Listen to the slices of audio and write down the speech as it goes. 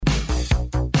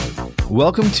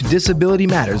Welcome to Disability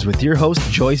Matters with your host,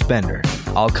 Joyce Bender.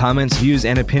 All comments, views,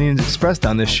 and opinions expressed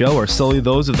on this show are solely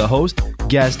those of the host,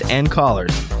 guest, and callers.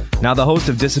 Now the host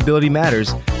of Disability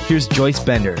Matters, here's Joyce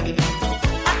Bender.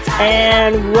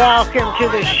 And welcome to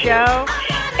the show,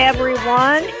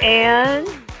 everyone, and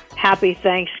happy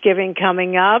Thanksgiving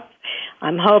coming up.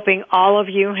 I'm hoping all of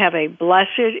you have a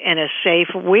blessed and a safe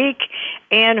week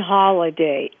and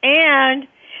holiday. And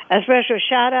a special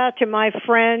shout out to my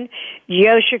friend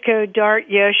Yoshiko Dart.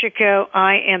 Yoshiko,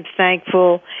 I am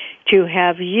thankful to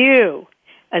have you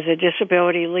as a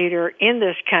disability leader in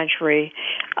this country.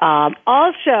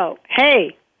 Also,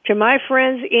 hey, to my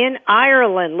friends in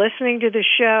Ireland listening to the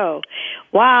show,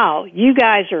 wow, you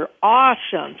guys are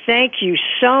awesome. Thank you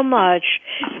so much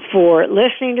for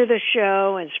listening to the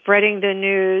show and spreading the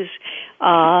news.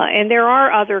 And there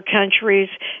are other countries,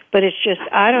 but it's just,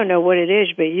 I don't know what it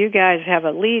is, but you guys have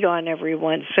a lead on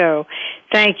everyone. So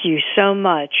thank you so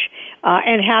much.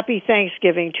 And happy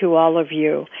Thanksgiving to all of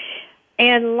you.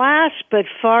 And last but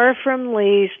far from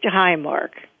least, hi,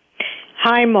 Mark.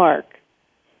 Hi, Mark.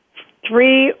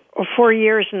 3 or 4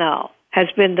 years now has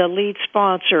been the lead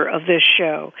sponsor of this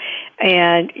show.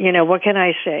 And, you know, what can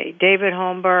I say? David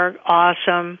Holmberg,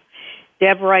 awesome.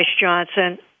 Deb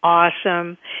Rice-Johnson,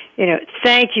 awesome. You know,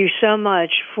 thank you so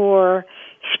much for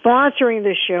sponsoring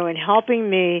the show and helping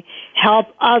me help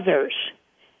others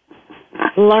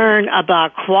learn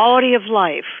about quality of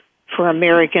life for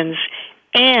Americans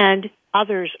and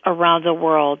others around the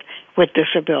world with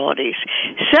disabilities.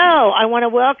 So I want to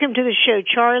welcome to the show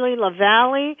Charlie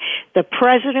LaValle, the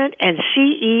president and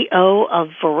CEO of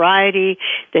Variety,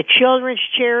 the children's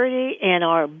charity, and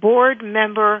our board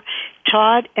member,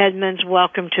 Todd Edmonds.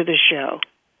 Welcome to the show.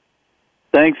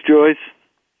 Thanks, Joyce.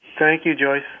 Thank you,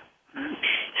 Joyce.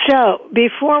 So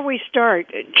before we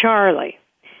start, Charlie,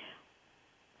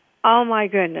 oh my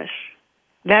goodness,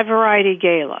 that Variety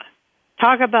Gala.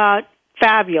 Talk about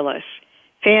fabulous.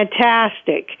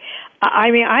 Fantastic.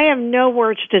 I mean, I have no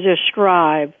words to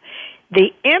describe the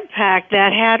impact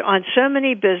that had on so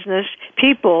many business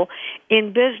people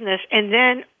in business and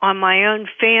then on my own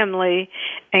family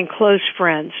and close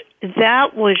friends.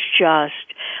 That was just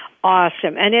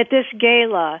awesome. And at this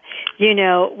gala, you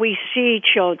know, we see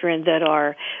children that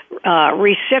are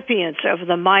recipients of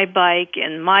the My Bike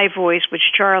and My Voice, which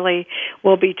Charlie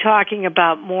will be talking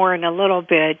about more in a little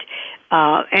bit.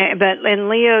 And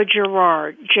Leo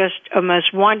Gerard, just a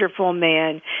most wonderful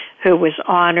man who was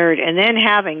honored. And then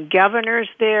having governors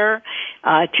there,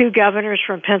 2 governors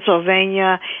from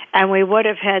Pennsylvania, and we would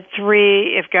have had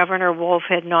 3 if Governor Wolf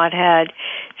had not had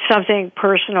something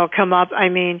personal come up. I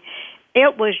mean,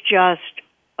 it was just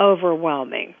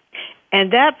overwhelming.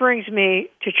 And that brings me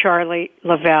to Charlie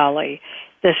LaValle,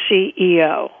 the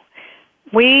CEO.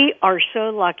 We are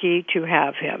so lucky to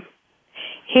have him.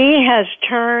 He has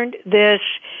turned this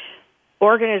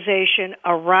organization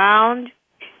around.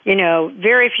 You know,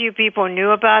 very few people knew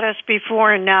about us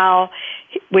before, and now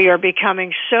we are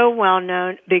becoming so well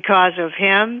known because of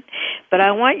him. But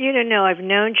I want you to know I've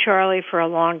known Charlie for a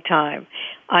long time.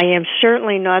 I am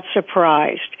certainly not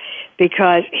surprised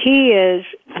because he is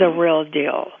the real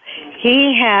deal.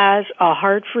 He has a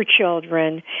heart for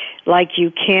children like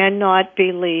you cannot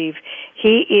believe.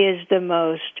 He is the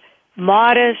most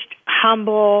modest,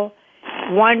 humble,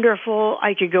 wonderful.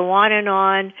 I could go on and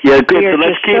on. Yeah, good. So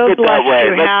let's keep it that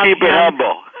way. Let's keep it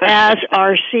humble. As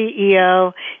our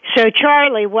CEO. So,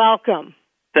 Charlie, welcome.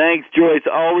 Thanks, Joyce.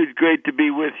 Always great to be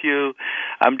with you.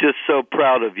 I'm just so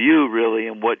proud of you, really,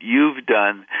 and what you've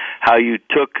done, how you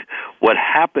took what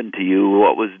happened to you,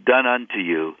 what was done unto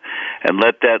you, and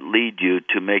let that lead you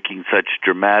to making such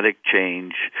dramatic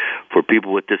change for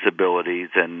people with disabilities.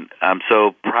 And I'm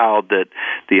so proud that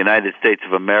the United States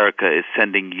of America is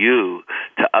sending you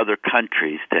to other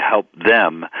countries to help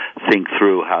them think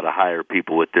through how to hire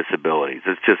people with disabilities.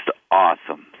 It's just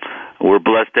awesome. We're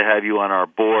blessed to have you on our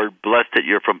board, blessed that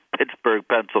you're from Pittsburgh,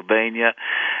 Pennsylvania,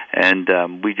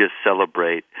 and we just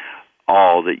celebrate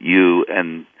all that you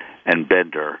and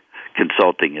Bender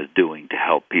Consulting is doing to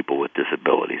help people with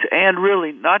disabilities. And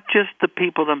really, not just the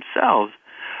people themselves,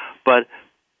 but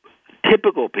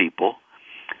typical people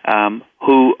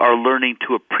who are learning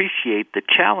to appreciate the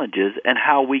challenges and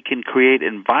how we can create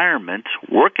environments,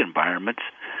 work environments,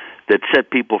 that set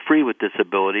people free with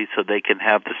disabilities so they can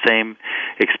have the same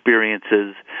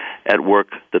experiences at work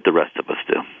that the rest of us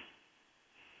do.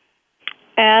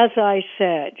 As I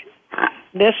said,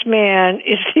 this man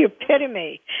is the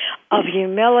epitome of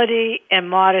humility and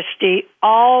modesty,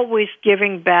 always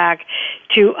giving back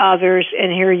to others.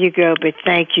 And here you go, but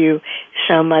thank you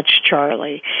so much,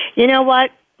 Charlie. You know what?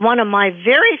 One of my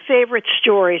very favorite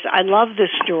stories, I love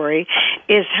this story,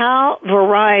 is how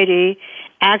Variety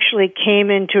actually came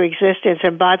into existence.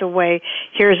 And by the way,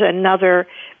 here's another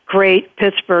great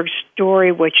Pittsburgh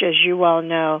story, which, as you all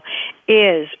know,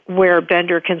 is where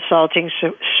Bender Consulting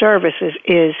Services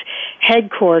is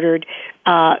headquartered.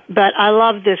 But I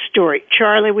love this story.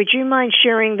 Charlie, would you mind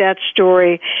sharing that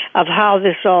story of how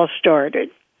this all started?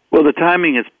 Well, the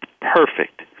timing is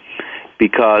perfect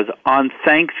because on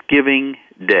Thanksgiving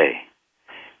Day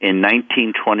in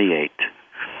 1928,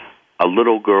 a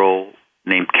little girl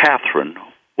named Catherine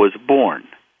was born.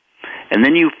 And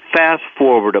then you fast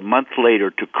forward a month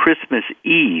later to Christmas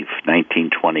Eve,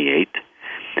 1928,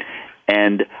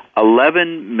 and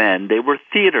 11 men, they were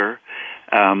theater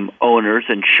owners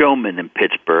and showmen in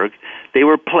Pittsburgh, they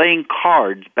were playing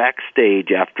cards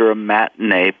backstage after a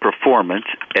matinee performance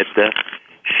at the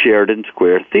Sheridan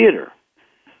Square Theater.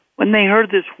 When they heard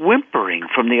this whimpering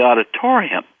from the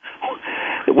auditorium,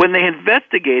 when they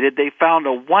investigated, they found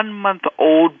a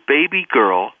 1-month-old baby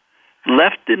girl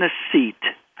left in a seat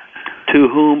to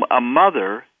whom a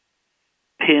mother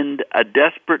pinned a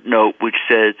desperate note which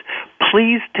says,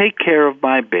 "Please take care of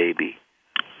my baby.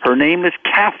 Her name is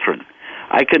Catherine.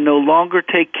 I can no longer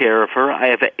take care of her. I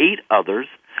have 8 others.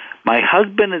 My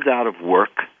husband is out of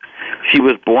work. She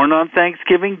was born on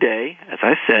Thanksgiving Day," as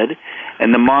I said,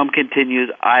 and the mom continues,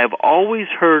 "I have always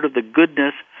heard of the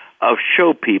goodness of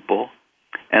show people,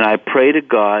 and I pray to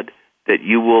God that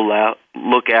you will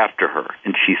look after her."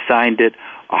 And she signed it,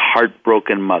 "A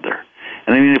Heartbroken Mother."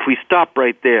 And I mean, if we stop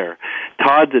right there,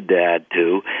 Todd's a dad,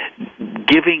 too.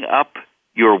 Giving up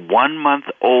your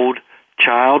 1-month-old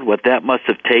child, what that must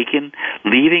have taken,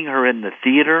 leaving her in the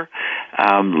theater,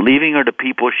 leaving her to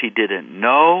people she didn't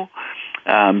know,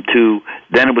 then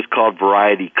it was called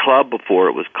Variety Club before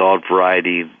it was called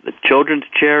Variety, the children's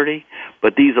charity.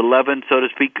 But these 11, so to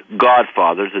speak,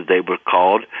 godfathers, as they were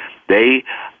called, they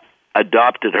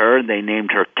adopted her and they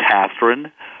named her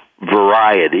Catherine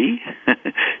Variety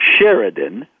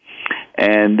Sheridan,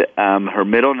 and her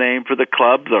middle name for the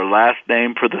club, their last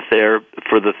name for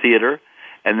the theater,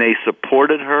 and they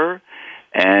supported her,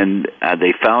 and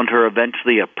they found her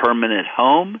eventually a permanent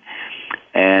home.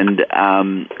 And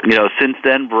since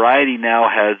then, Variety now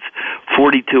has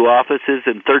 42 offices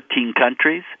in 13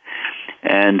 countries,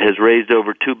 and has raised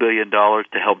over $2 billion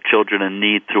to help children in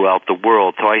need throughout the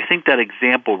world. So I think that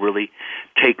example really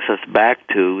takes us back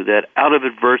to that out of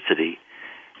adversity,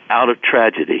 out of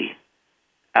tragedy,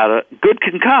 good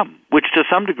can come, which to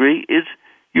some degree is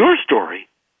your story,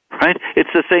 right?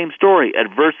 It's the same story.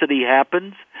 Adversity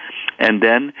happens, and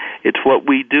then it's what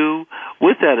we do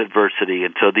with that adversity.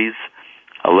 And so these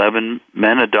 11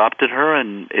 men adopted her,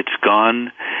 and it's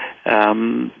gone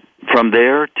from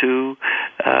there to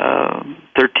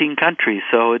 13 countries.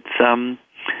 So it's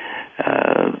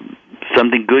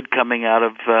something good coming out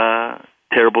of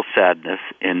terrible sadness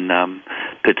in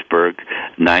Pittsburgh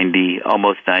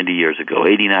almost 90 years ago,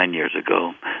 89 years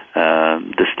ago,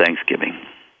 this Thanksgiving.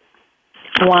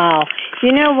 Wow.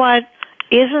 You know what?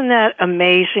 Isn't that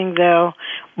amazing, though,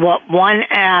 what one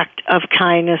act of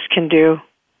kindness can do?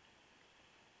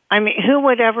 I mean, who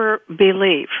would ever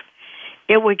believe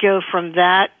it would go from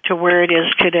that to where it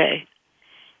is today,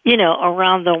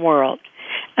 around the world?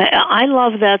 I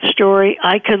love that story.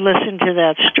 I could listen to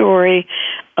that story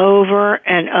over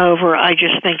and over. I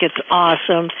just think it's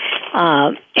awesome,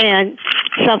 and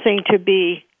something to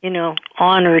be,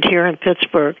 honored here in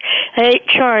Pittsburgh. Hey,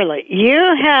 Charlie,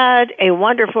 you had a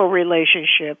wonderful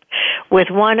relationship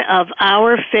with one of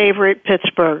our favorite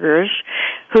Pittsburghers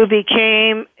who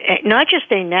became not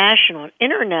just a national,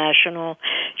 international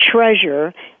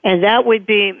treasure, and that would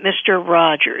be Mr.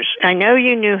 Rogers. I know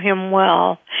you knew him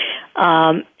well,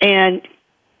 and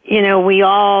we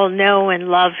all know and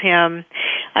love him.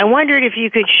 I wondered if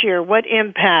you could share what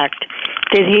impact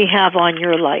did he have on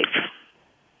your life?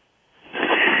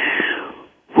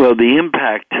 Well, the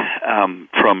impact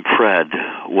from Fred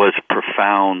was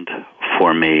profound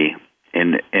for me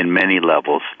in many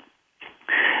levels.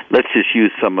 Let's just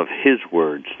use some of his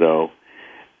words, though.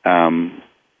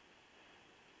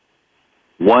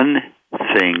 One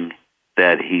thing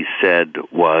that he said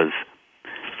was,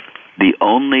 "The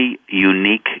only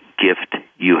unique gift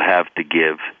you have to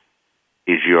give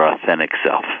is your authentic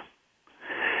self."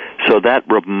 So that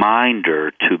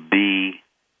reminder to be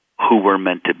who we're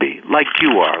meant to be, like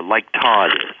you are, like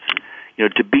Todd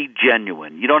is, to be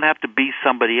genuine. You don't have to be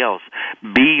somebody else.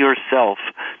 Be yourself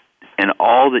and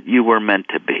all that you were meant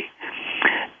to be.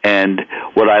 And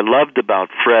what I loved about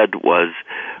Fred was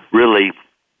really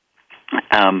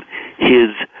his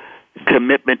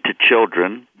commitment to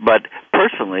children, but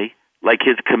personally like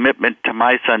his commitment to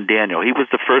my son Daniel. He was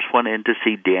the first one in to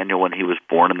see Daniel when he was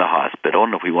born in the hospital,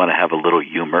 and if we want to have a little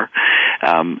humor,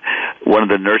 one of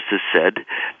the nurses said,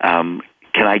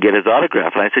 can I get his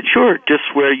autograph? And I said, sure, just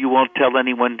swear you won't tell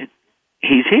anyone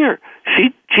he's here.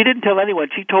 She didn't tell anyone.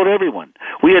 She told everyone.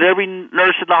 We had every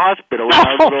nurse in the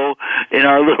hospital in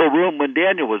our little room when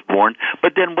Daniel was born.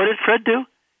 But then what did Fred do?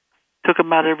 Took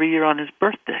him out every year on his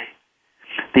birthday.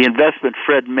 The investment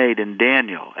Fred made in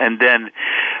Daniel. And then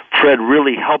Fred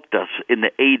really helped us in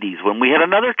the 80s when we had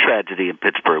another tragedy in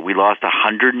Pittsburgh. We lost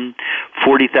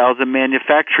 140,000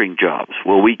 manufacturing jobs.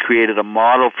 Well, we created a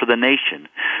model for the nation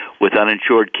with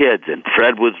uninsured kids, and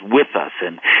Fred was with us,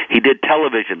 and he did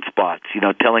television spots,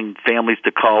 telling families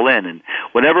to call in. And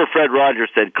whenever Fred Rogers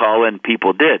said call in,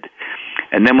 people did.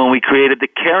 And then when we created the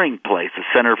Caring Place, a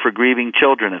center for grieving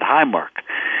children at Highmark,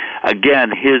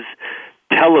 again, his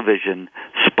television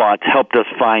spots helped us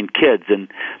find kids. And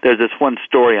there's this one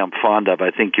story I'm fond of I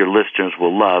think your listeners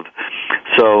will love.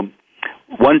 So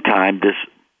one time,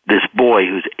 this boy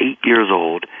who's 8 years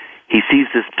old, he sees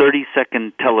this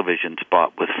 30-second television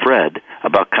spot with Fred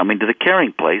about coming to the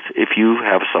Caring Place if you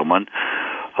have someone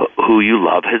who you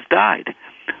love has died.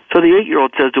 So the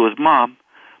 8-year-old says to his mom,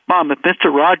 if Mr.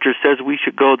 Rogers says we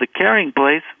should go to the Caring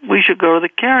Place, we should go to the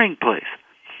Caring Place.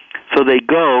 So they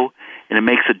go, and it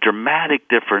makes a dramatic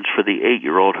difference for the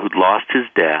 8-year-old who'd lost his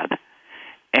dad,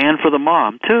 and for the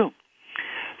mom, too.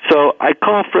 So I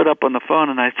call Fred up on the phone,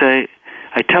 and I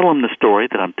tell him the story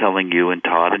that I'm telling you and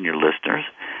Todd and your listeners.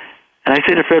 And I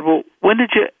say to Fred, well, when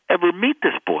did you ever meet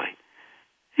this boy?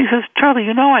 He says, Charlie,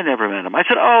 I never met him. I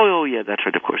said, oh, yeah, that's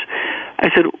right, of course. I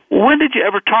said, when did you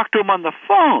ever talk to him on the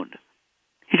phone?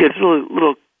 He gets a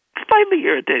little slightly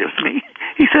irritated with me.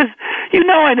 He says,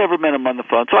 I never met him on the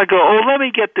phone. So I go, let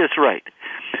me get this right.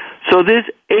 So this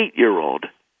 8-year-old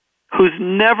who's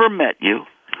never met you,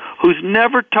 who's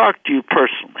never talked to you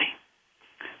personally,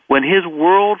 when his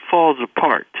world falls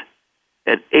apart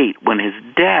at 8, when his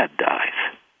dad dies,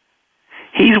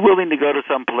 he's willing to go to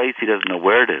some place he doesn't know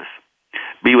where it is,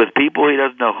 be with people he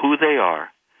doesn't know who they are,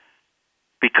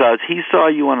 because he saw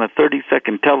you on a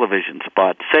 30-second television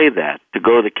spot say that, to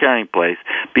go to the Caring Place,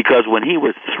 because when he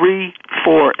was 3,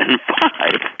 4, and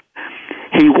 5,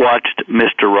 he watched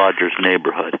Mr. Rogers'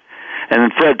 Neighborhood. And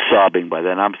then Fred's sobbing by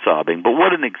then, I'm sobbing. But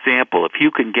what an example, if you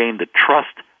can gain the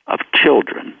trust of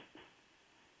children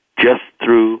just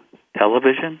through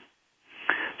television.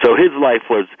 So his life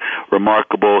was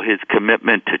remarkable, his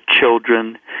commitment to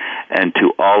children and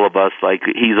to all of us. Like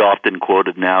he's often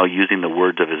quoted now using the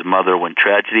words of his mother, when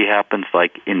tragedy happens,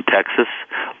 like in Texas,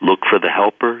 look for the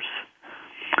helpers.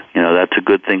 That's a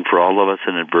good thing for all of us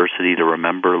in adversity to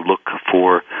remember, look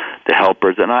for the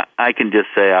helpers. And I can just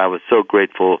say I was so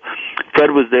grateful.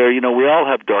 Fred was there. We all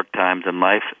have dark times in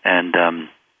life, and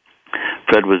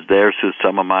Fred was there through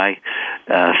some of my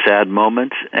sad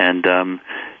moments, and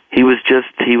he was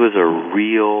a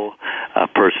real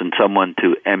person, someone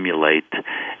to emulate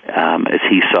as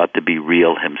he sought to be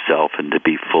real himself and to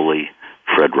be fully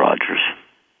Fred Rogers.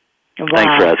 Wow.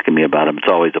 Thanks for asking me about him. It's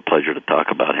always a pleasure to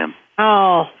talk about him.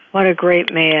 Oh, what a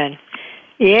great man.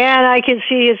 Yeah, and I can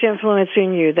see his influence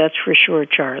in you, that's for sure,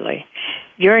 Charlie.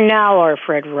 You're now our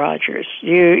Fred Rogers.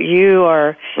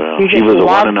 You just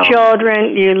love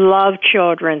children. You love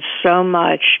children so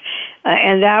much.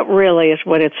 And that really is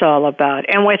what it's all about.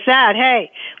 And with that, hey,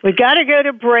 we got to go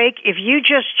to break. If you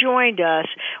just joined us,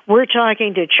 we're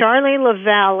talking to Charlie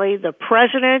LaValle, the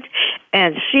president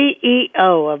and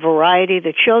CEO of Variety,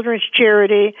 the children's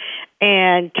charity,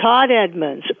 and Todd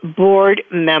Edmonds, board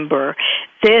member.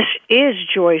 This is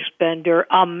Joyce Bender,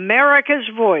 America's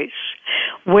Voice,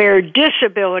 where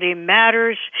disability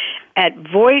matters, at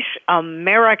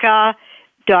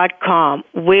voiceamerica.com.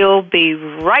 We'll be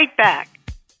right back.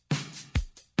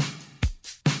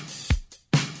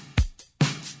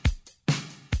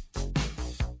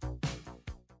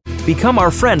 Become our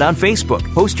friend on Facebook.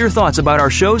 Post your thoughts about our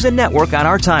shows and network on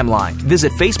our timeline.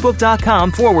 Visit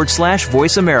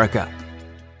Facebook.com/Voice America.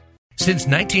 Since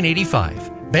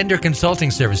 1985, Bender Consulting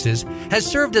Services has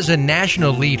served as a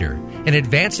national leader in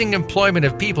advancing employment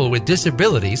of people with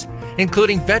disabilities,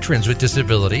 including veterans with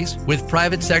disabilities, with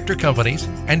private sector companies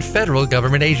and federal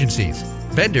government agencies.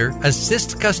 Bender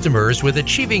assists customers with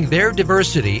achieving their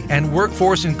diversity and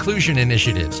workforce inclusion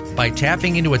initiatives by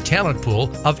tapping into a talent pool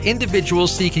of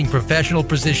individuals seeking professional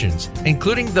positions,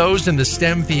 including those in the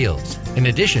STEM fields. In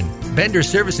addition, Bender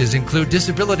services include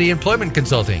disability employment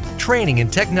consulting, training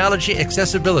and technology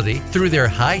accessibility through their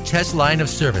high-test line of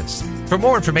service. For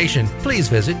more information, please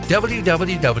visit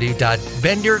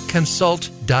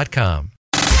www.benderconsult.com.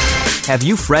 Have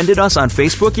you friended us on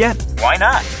Facebook yet? Why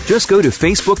not? Just go to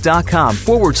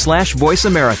facebook.com/Voice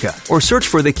America or search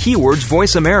for the keywords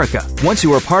Voice America. Once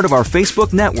you are part of our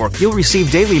Facebook network, you'll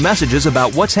receive daily messages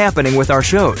about what's happening with our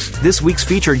shows, this week's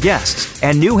featured guests,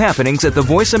 and new happenings at the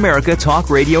Voice America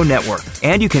Talk Radio Network.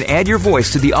 And you can add your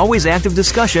voice to the always active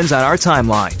discussions on our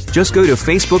timeline. Just go to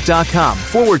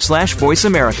facebook.com/Voice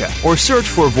America or search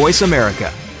for Voice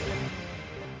America.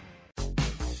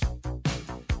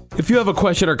 If you have a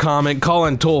question or comment, call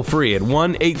in toll-free at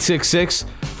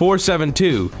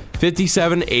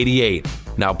 1-866-472-5788.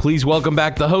 Now, please welcome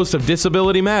back the host of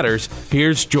Disability Matters.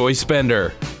 Here's Joyce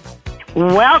Bender.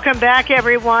 Welcome back,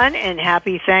 everyone, and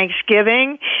happy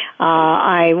Thanksgiving.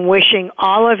 I'm wishing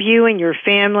all of you and your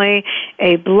family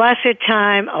a blessed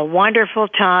time, a wonderful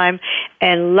time,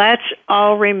 and let's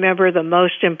all remember the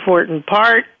most important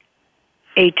part,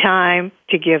 a time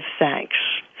to give thanks.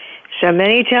 So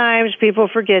many times people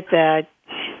forget that,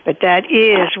 but that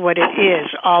is what it is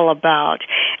all about.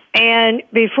 And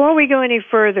before we go any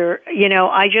further,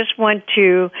 I just want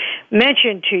to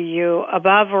mention to you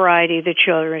about Variety, the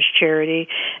children's charity.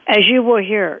 As you will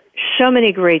hear, so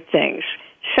many great things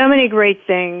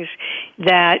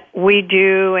that we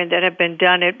do and that have been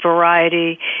done at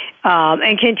Variety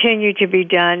and continue to be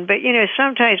done. But,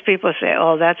 sometimes people say,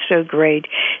 oh, that's so great,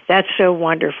 that's so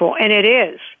wonderful, and it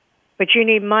is. But you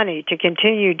need money to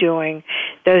continue doing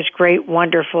those great,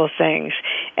 wonderful things.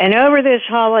 And over this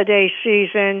holiday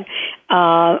season,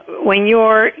 when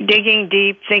you're digging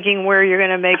deep, thinking where you're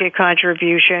going to make a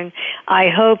contribution, I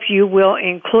hope you will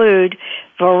include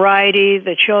Variety,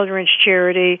 the children's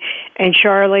charity. And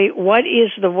Charlie, what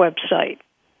is the website?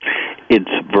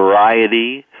 It's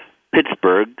Variety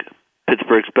Pittsburgh.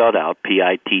 Pittsburgh spelled out,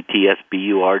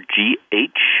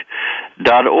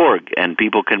 PITTSBURGH.org, and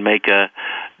people can make a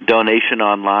donation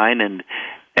online, and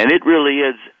it really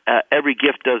is, every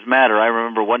gift does matter. I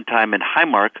remember one time in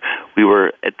Highmark, we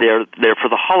were there for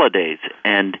the holidays,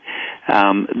 and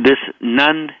this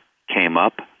nun came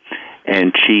up,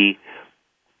 and she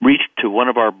reached to one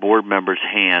of our board members'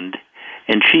 hand,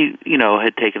 and she,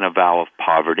 had taken a vow of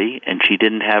poverty, and she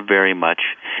didn't have very much.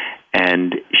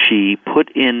 And she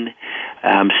put in,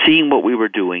 seeing what we were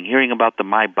doing, hearing about the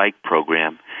My Bike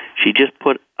program, she just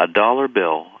put a $1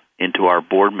 bill into our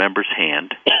board member's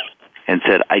hand and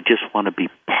said, I just want to be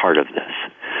part of this.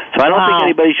 So I don't think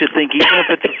anybody should think, even if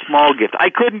it's a small gift. I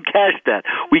couldn't cash that.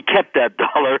 We kept that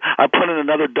 $1. I put in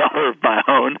another $1 of my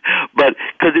own, but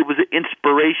because it was an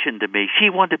inspiration to me. She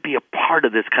wanted to be a part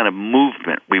of this kind of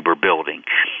movement we were building.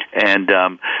 And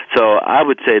so I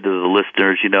would say to the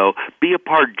listeners, be a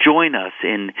part, join us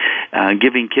in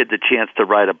giving kids a chance to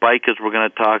ride a bike, as we're going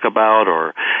to talk about,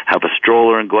 or have a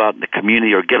stroller and go out in the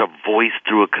community, or get a voice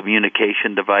through a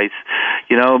communication device.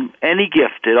 Any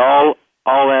gift, it all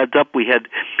adds up. We had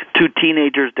 2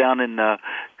 teenagers down in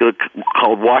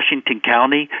called Washington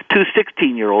County. 2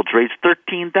 16-year-olds raised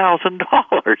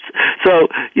 $13,000. So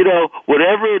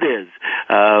whatever it is,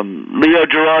 Leo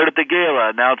Gerard at the gala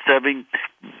announced having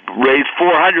raised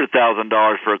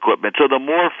 $400,000 for equipment. So the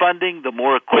more funding, the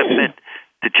more equipment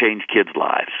to change kids'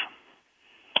 lives.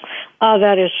 Oh,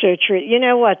 that is so true. You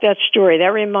know what? That story,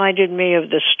 that reminded me of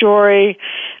the story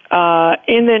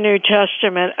in the New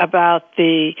Testament about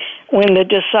when the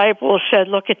disciples said,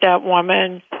 look at that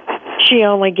woman, she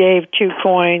only gave 2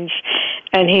 coins.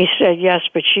 And he said, yes,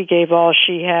 but she gave all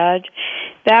she had.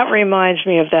 That reminds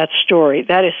me of that story.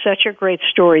 That is such a great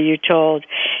story you told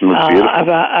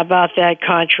about that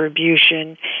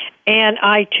contribution. And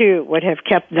I, too, would have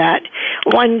kept that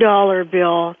 $1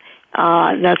 bill.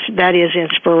 That is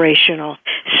inspirational.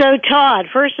 So, Todd,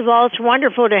 first of all, it's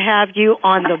wonderful to have you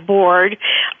on the board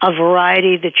of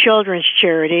Variety, the children's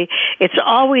charity. It's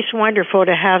always wonderful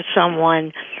to have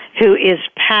someone who is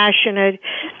passionate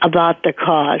about the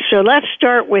cause. So let's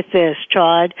start with this,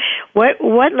 Todd. What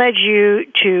led you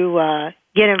to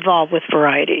get involved with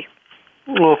Variety?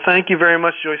 Well, thank you very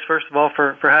much, Joyce, first of all,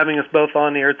 for having us both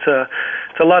on here. It's a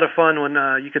lot of fun when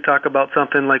you could talk about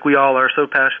something like we all are so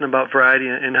passionate about Variety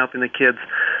and helping the kids.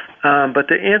 But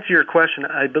to answer your question,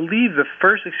 I believe the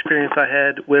first experience I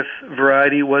had with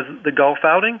Variety was the golf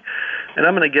outing, and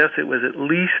I'm going to guess it was at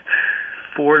least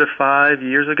 4 to 5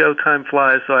 years ago. Time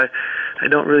flies, so I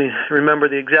don't really remember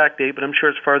the exact date, but I'm sure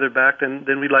it's farther back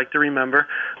than we'd like to remember.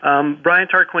 Brian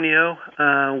Tarquinio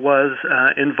was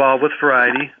involved with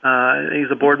Variety.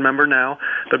 He's a board member now,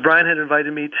 but Brian had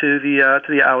invited me to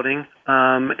the outing.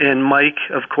 and Mike,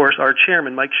 of course, our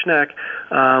chairman, Mike Schneck,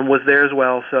 was there as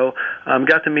well. So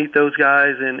got to meet those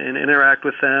guys and interact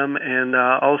with them, and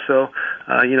also,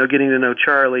 getting to know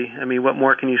Charlie. I mean, what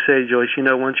more can you say, Joyce?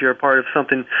 Once you're a part of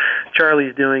something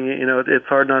Charlie's doing, it's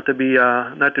hard not to be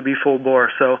full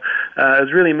bore. So I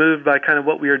was really moved by kind of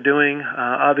what we were doing.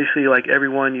 Obviously, like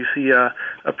everyone, you see a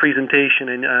presentation,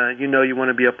 and you want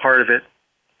to be a part of it.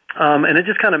 And it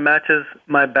just kind of matches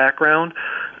my background.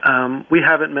 We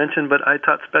haven't mentioned, but I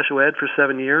taught special ed for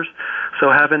 7 years. So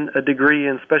having a degree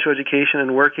in special education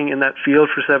and working in that field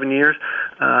for 7 years,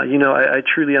 I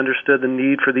truly understood the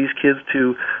need for these kids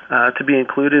to be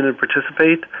included and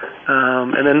participate.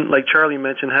 And then, like Charlie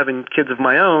mentioned, having kids of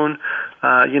my own,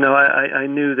 I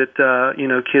knew that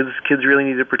kids really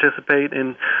need to participate.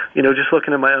 And just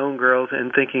looking at my own girls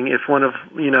and thinking, if one of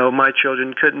my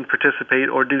children couldn't participate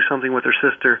or do something with her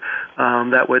sister,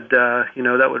 that would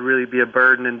really be a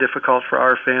burden and difficult for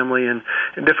our family and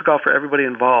difficult for everybody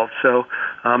involved. So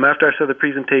after I saw the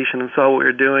presentation and saw what we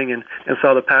were doing and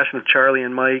saw the passion of Charlie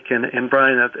and Mike and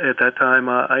Brian at that time,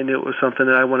 I knew it was something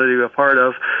that I wanted to be a part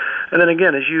of. And then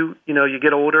again, as you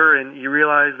get older and you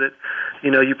realize that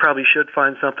you probably should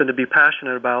find something to be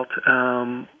passionate about,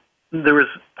 there was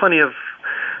plenty of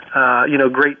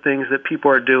great things that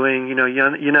people are doing,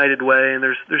 United Way, and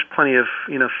there's plenty of,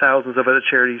 thousands of other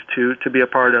charities to be a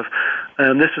part of.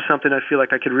 This is something I feel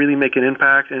like I could really make an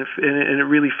impact, and it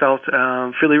really felt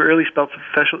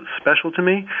special to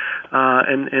me,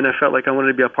 and I felt like I wanted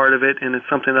to be a part of it, and it's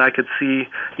something that I could see,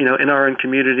 in our own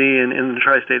community and in the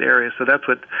tri-state area. So that's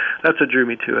what drew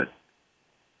me to it.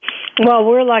 Well,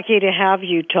 we're lucky to have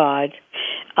you, Todd.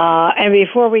 And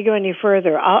before we go any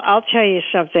further, I'll tell you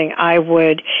something. I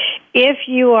would, if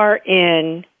you are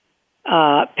in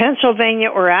Pennsylvania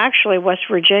or actually West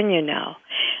Virginia now,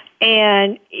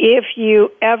 and if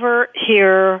you ever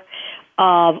hear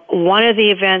of one of the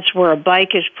events where a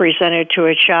bike is presented to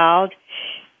a child,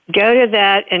 go to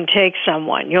that and take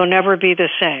someone. You'll never be the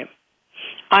same.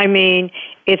 I mean,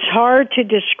 it's hard to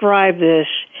describe this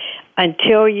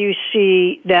until you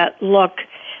see that look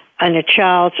in a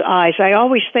child's eyes. I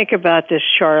always think about this,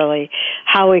 Charlie,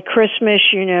 how at Christmas,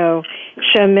 so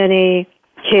many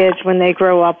kids, when they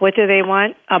grow up, what do they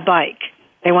want? A bike.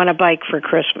 They want a bike for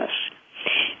Christmas.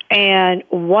 And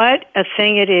what a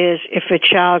thing it is if a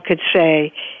child could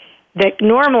say that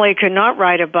normally could not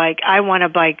ride a bike, I want a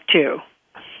bike too.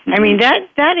 I mean,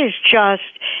 that is just,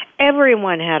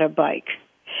 everyone had a bike.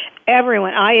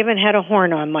 Everyone. I even had a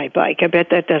horn on my bike. I bet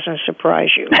that doesn't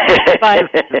surprise you. But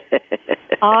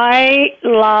I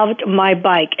loved my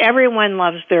bike. Everyone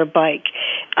loves their bike.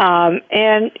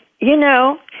 And, you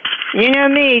know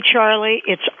me, Charlie,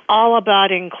 it's all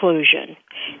about inclusion.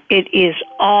 It is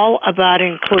all about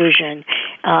inclusion.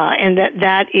 And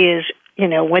that is,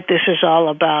 what this is all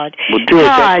about. Well, Joyce,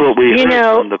 that's what we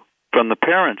heard from the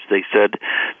parents. They said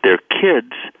their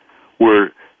kids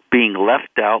were being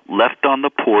left out, left on the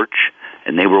porch,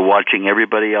 and they were watching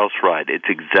everybody else ride. It's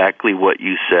exactly what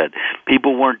you said.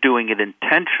 People weren't doing it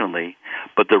intentionally,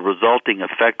 but the resulting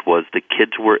effect was the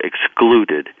kids were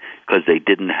excluded because they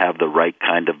didn't have the right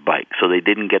kind of bike. So they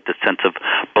didn't get the sense of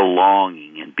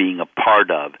belonging and being a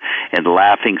part of and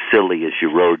laughing silly as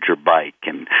you rode your bike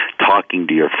and talking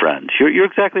to your friends. You're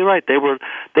exactly right. They were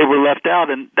left out,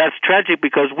 and that's tragic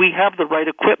because we have the right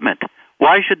equipment.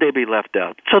 Why should they be left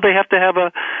out? So they have to have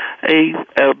a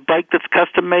bike that's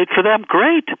custom made for them.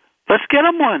 Great. Let's get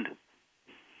them one.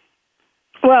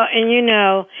 Well,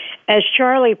 and as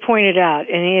Charlie pointed out,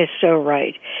 and he is so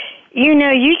right, you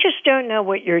just don't know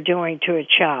what you're doing to a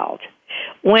child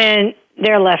when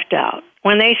they're left out,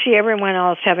 when they see everyone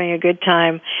else having a good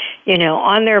time,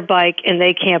 on their bike and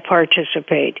they can't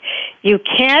participate. You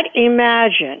can't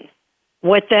imagine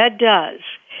what that does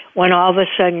when all of a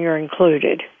sudden you're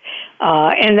included.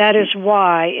 And that is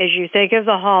why, as you think of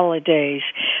the holidays,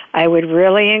 I would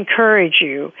really encourage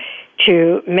you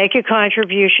to make a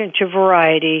contribution to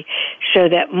Variety so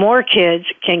that more kids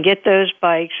can get those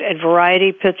bikes at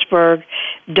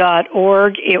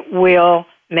varietypittsburgh.org. It will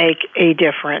make a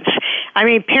difference. I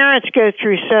mean, parents go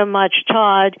through so much.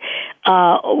 Todd,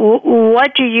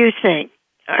 what do you think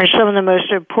are some of the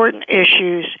most important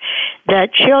issues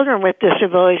that children with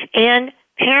disabilities and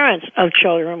parents of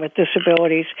children with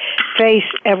disabilities face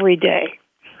every day?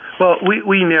 Well,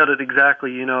 we nailed it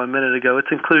exactly, a minute ago. It's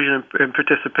inclusion and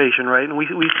participation, right? And we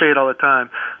say it all the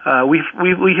time. We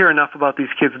hear enough about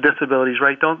these kids' disabilities,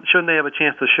 right? Shouldn't they have a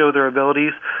chance to show their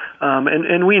abilities?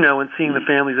 And we know, in seeing the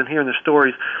families and hearing the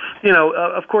stories,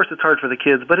 of course it's hard for the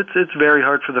kids, but it's very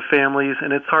hard for the families,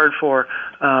 and it's hard for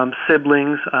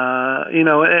siblings,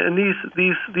 and these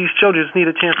children just need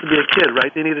a chance to be a kid,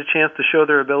 right? They need a chance to show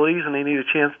their abilities, and they need a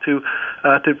chance to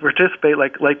participate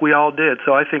like we all did.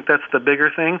 So I think that's the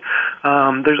bigger thing.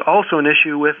 There's also an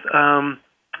issue with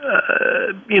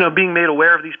being made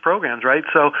aware of these programs, right?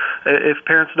 So if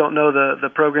parents don't know the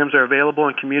programs are available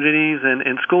in communities and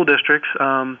in school districts,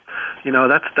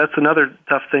 that's another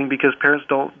tough thing, because parents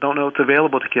don't know it's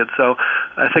available to kids. So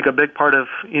I think a big part of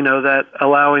that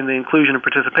allowing the inclusion and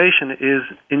participation is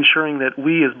ensuring that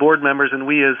we as board members and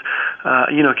we as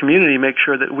community make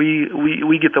sure that we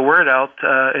get the word out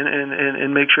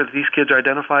and make sure that these kids are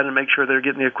identified and make sure they're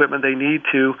getting the equipment they need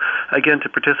to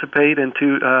participate and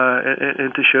to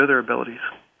show their abilities.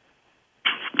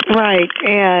 Right,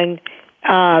 and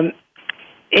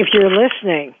if you're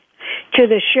listening to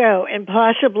the show and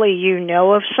possibly you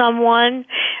know of someone,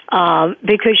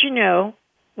 because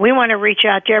we want to reach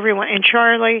out to everyone. And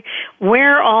Charlie,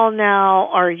 where all now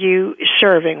are you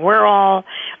serving? Where all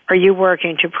are you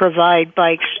working to provide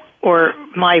bikes or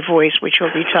My Voice, which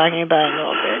we'll be talking about in a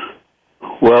little bit?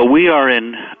 Well, we are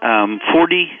in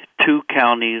 42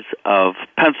 counties of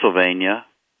Pennsylvania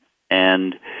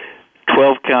and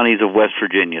 12 counties of West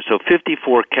Virginia. So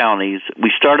 54 counties.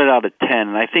 We started out at 10,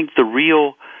 and I think the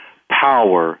real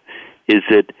power is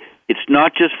that it's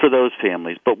not just for those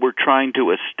families, but we're trying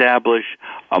to establish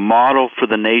a model for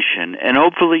the nation, and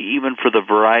hopefully even for the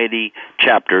variety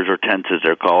chapters, or tents as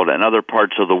they're called, in other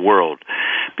parts of the world.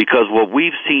 Because what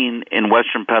we've seen in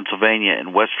Western Pennsylvania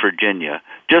and West Virginia,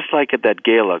 just like at that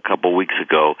gala a couple weeks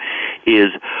ago,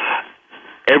 is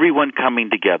everyone coming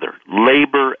together,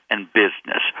 labor and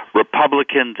business,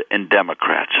 Republicans and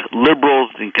Democrats,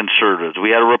 liberals and conservatives. We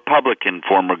had a Republican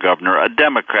former governor, a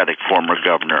Democratic former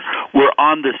governor. We're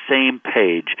on the same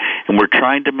page, and we're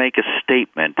trying to make a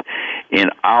statement in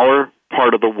our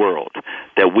part of the world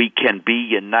that we can be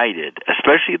united,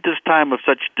 especially at this time of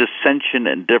such dissension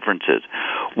and differences.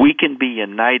 We can be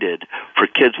united for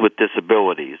kids with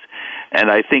disabilities. And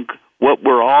I think what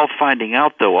we're all finding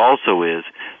out, though, also is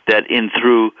that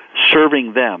through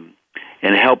serving them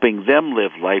and helping them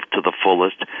live life to the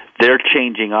fullest, they're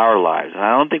changing our lives. And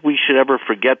I don't think we should ever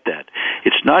forget that.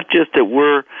 It's not just that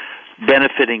we're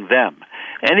benefiting them.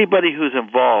 Anybody who's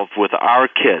involved with our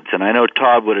kids, and I know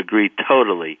Todd would agree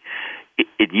totally,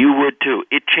 you would too,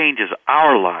 it changes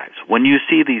our lives. When you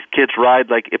see these kids ride,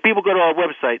 like if people go to our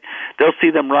website, they'll see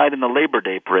them ride in the Labor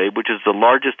Day Parade, which is the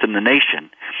largest in the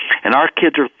nation. And our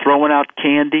kids are throwing out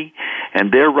candy,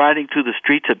 and they're riding through the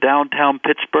streets of downtown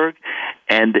Pittsburgh,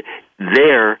 and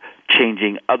they're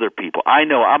changing other people. I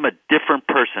know I'm a different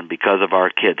person because of our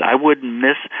kids. I wouldn't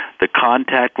miss the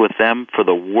contact with them for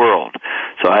the world.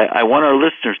 So I want our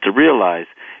listeners to realize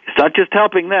it's not just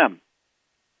helping them.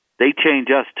 They change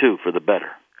us, too, for the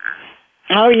better.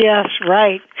 Oh, yes,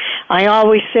 right. I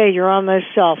always say you're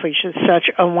almost selfish. It's such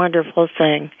a wonderful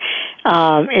thing.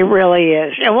 It really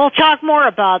is. And we'll talk more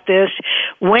about this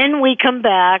when we come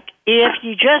back. If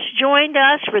you just joined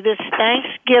us for this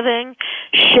Thanksgiving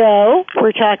show,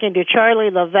 we're talking to Charlie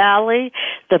LaValle,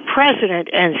 the president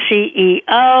and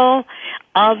CEO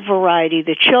of Variety,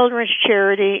 the children's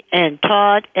charity, and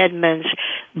Todd Edmonds,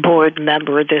 board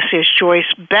member. This is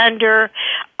Joyce Bender,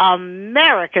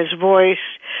 America's Voice,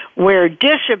 where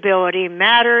disability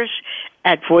matters,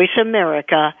 at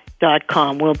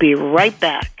voiceamerica.com. We'll be right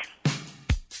back.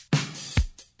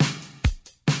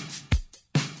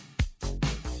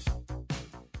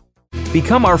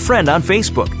 Become our friend on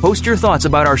Facebook. Post your thoughts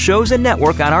about our shows and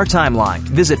network on our timeline.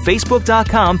 Visit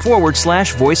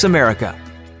facebook.com/Voice America.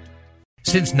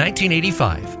 Since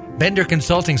 1985, Bender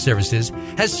Consulting Services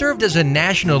has served as a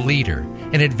national leader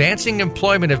in advancing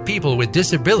employment of people with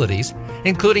disabilities,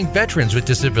 including veterans with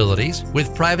disabilities,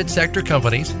 with private sector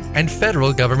companies and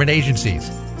federal government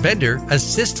agencies. Bender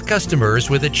assists customers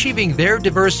with achieving their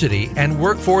diversity and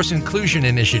workforce inclusion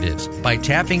initiatives by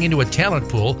tapping into a talent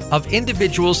pool of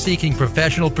individuals seeking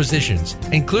professional positions,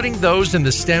 including those in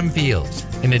the STEM fields.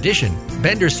 In addition,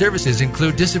 Bender services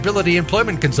include disability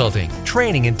employment consulting,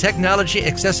 training in technology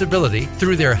accessibility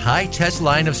through their high-test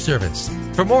line of service.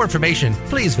 For more information,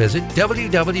 please visit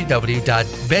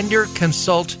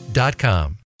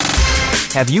www.benderconsult.com.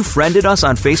 Have you friended us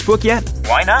on Facebook yet?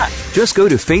 Why not? Just go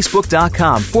to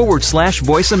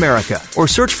facebook.com/Voice America or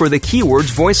search for the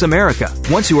keywords Voice America.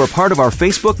 Once you are part of our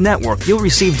Facebook network, you'll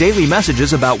receive daily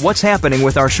messages about what's happening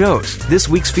with our shows, this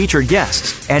week's featured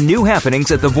guests, and new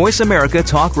happenings at the Voice America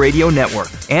Talk Radio Network.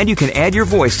 And you can add your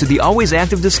voice to the always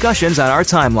active discussions on our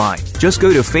timeline. Just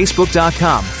go to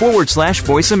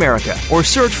facebook.com/Voice America or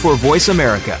search for Voice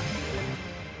America.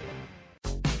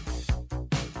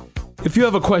 If you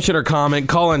have a question or comment,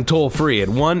 call in toll-free at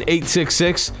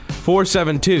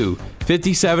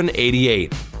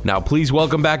 1-866-472-5788. Now, please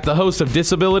welcome back the host of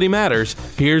Disability Matters.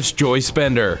 Here's Joyce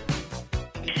Bender.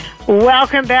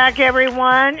 Welcome back,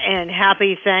 everyone, and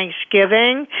happy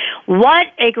Thanksgiving. What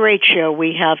a great show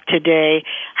we have today.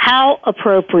 How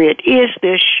appropriate is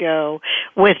this show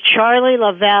with Charlie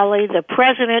LaValle, the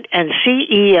president and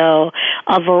CEO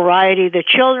of Variety, the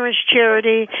children's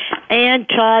charity, and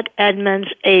Todd Edmonds,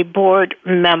 a board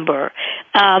member.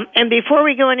 And before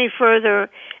we go any further,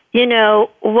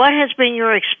 what has been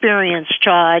your experience,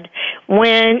 Todd,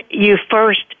 when you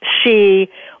first see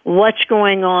what's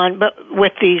going on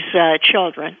with these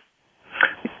children?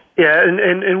 Yeah,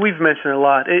 and we've mentioned a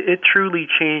lot. It truly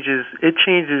changes. It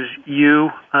changes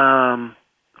you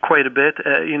quite a bit.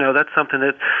 That's something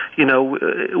that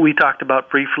we talked about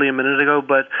briefly a minute ago.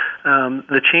 But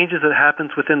the changes that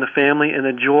happens within the family and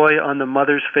the joy on the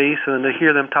mother's face, and to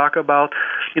hear them talk about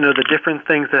the different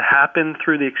things that happen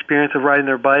through the experience of riding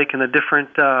their bike and the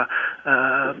different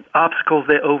obstacles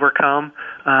they overcome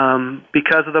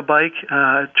because of the bike.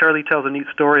 Charlie tells a neat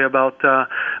story about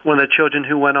one of the children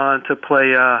who went on to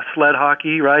play sled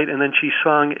hockey, right? And then she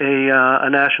sung a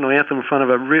national anthem in front of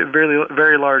a very,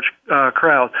 very large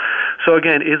crowd. So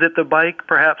again, is it the bike?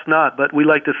 Perhaps not, but we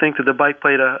like to think that the bike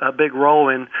played a big role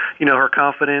in her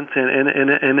confidence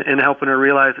and helping her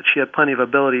realize that she had plenty of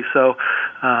ability. So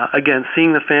again,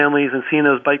 seeing the families and seeing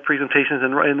those bike presentations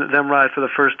and them ride for the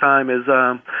first time is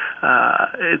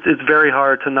it's very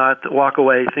hard to not walk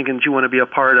away thinking that you want to be a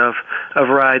part of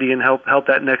Variety and help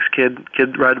that next kid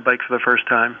ride a bike for the first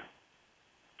time.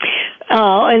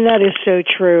 Oh, and that is so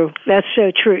true. That's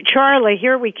so true. Charlie,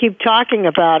 here we keep talking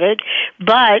about it,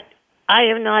 but I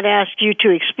have not asked you to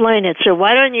explain it. So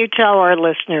why don't you tell our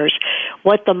listeners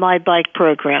what the My Bike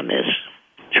program is?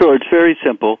 Sure, it's very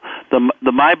simple.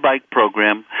 The My Bike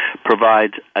program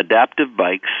provides adaptive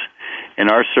bikes in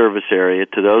our service area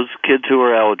to those kids who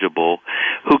are eligible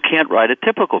who can't ride a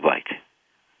typical bike.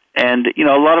 And,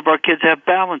 a lot of our kids have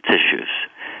balance issues.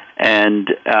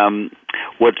 And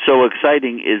what's so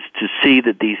exciting is to see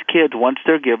that these kids, once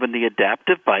they're given the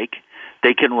adaptive bike,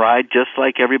 they can ride just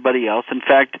like everybody else. In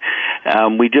fact,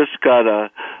 we just got a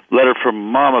letter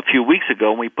from Mom a few weeks ago,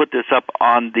 and we put this up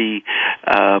on the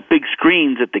big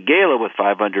screens at the gala with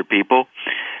 500 people.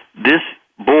 This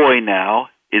boy now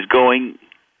is going.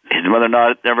 His mother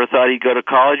never thought he'd go to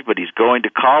college, but he's going to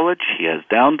college. He has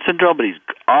Down syndrome, but he's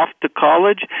off to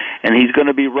college, and he's going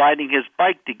to be riding his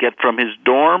bike to get from his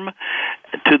dorm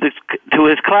to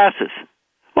his classes.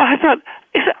 Well,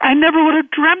 I never would have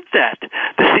dreamt that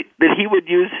he would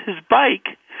use his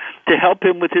bike to help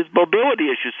him with his mobility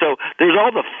issues. So there's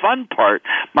all the fun part.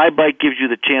 My Bike gives you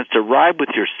the chance to ride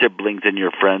with your siblings and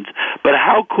your friends, but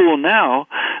how cool now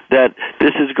that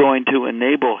this is going to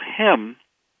enable him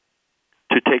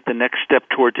to take the next step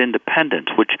towards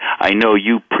independence, which I know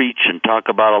you preach and talk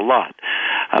about a lot,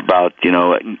 about,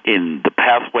 in the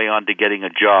pathway on to getting a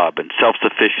job and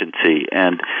self-sufficiency.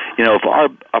 And,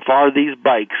 if these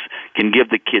bikes can give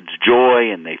the kids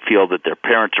joy and they feel that their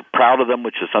parents are proud of them,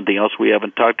 which is something else we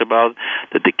haven't talked about,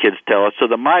 that the kids tell us. So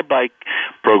the My Bike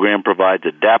program provides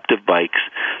adaptive bikes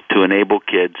to enable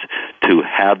kids to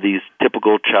have these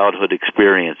typical childhood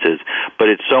experiences, but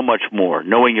it's so much more.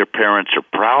 Knowing your parents are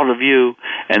proud of you,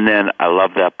 and then I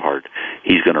love that part.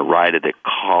 He's going to ride it at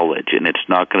college, and it's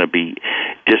not going to be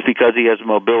just because he has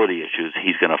mobility issues.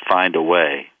 He's going to find a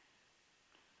way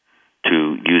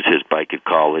to use his bike at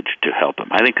college to help him.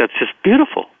 I think that's just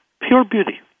beautiful, pure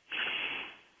beauty.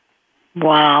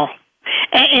 Wow.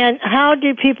 And how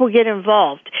do people get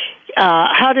involved?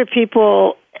 How do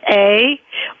people,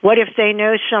 what if they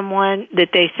know someone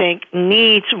that they think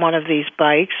needs one of these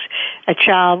bikes, a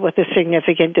child with a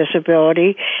significant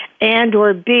disability, and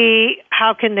or B,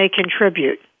 how can they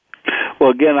contribute? Well,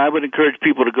 again, I would encourage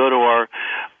people to go to our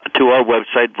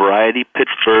website, Variety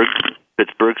Pittsburgh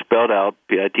spelled out,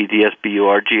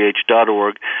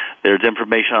 pittsburgh.org. There's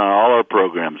information on all our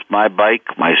programs, My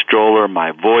Bike, My Stroller,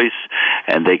 My Voice,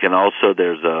 and they can also,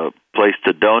 there's a place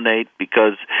to donate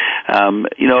because,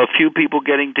 a few people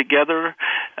getting together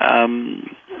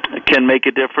can make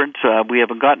a difference. We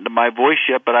haven't gotten to My Voice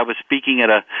yet, but I was speaking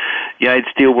at a United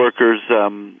Steelworkers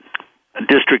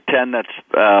District 10, that's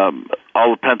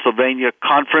all of Pennsylvania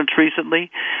conference recently,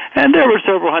 and there were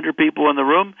several hundred people in the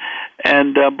room,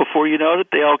 and before you know it,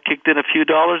 they all kicked in a few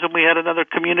dollars, and we had another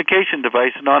communication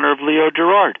device in honor of Leo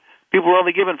Gerard. People were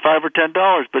only given $5 or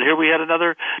 $10, but here we had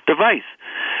another device,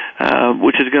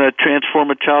 which is going to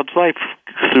transform a child's life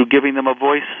through giving them a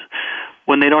voice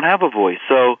when they don't have a voice.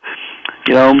 So,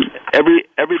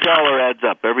 every dollar adds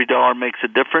up. Every dollar makes a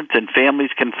difference, and families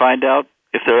can find out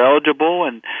if they're eligible,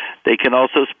 and they can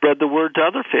also spread the word to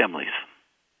other families.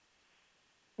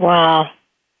 Wow.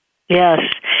 Yes,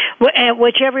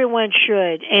 which everyone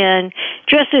should. And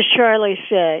just as Charlie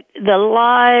said, the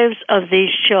lives of these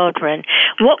children,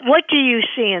 what do you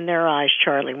see in their eyes,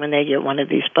 Charlie, when they get one of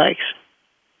these bikes?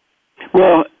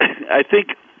 Well, I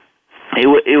think it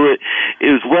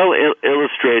was well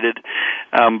illustrated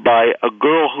by a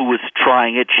girl who was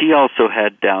trying it. She also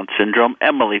had Down syndrome,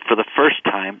 Emily, for the first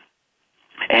time.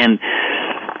 And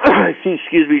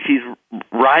she's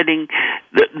riding.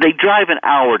 They drive an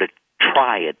hour to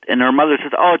try it, and her mother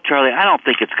says, "Oh, Charlie, I don't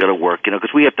think it's going to work, because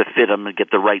we have to fit them and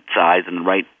get the right size and the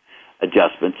right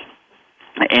adjustments."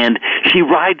 And she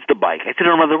rides the bike. I said to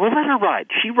her mother, "Well, let her ride."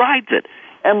 She rides it.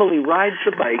 Emily rides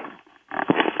the bike,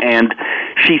 and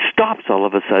she stops all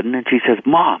of a sudden, and she says,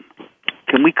 "Mom,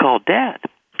 can we call Dad?"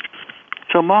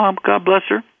 So Mom, God bless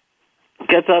her,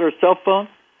 gets out her cell phone,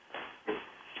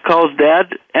 calls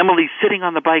Dad. Emily's sitting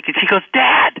on the bike, and she goes,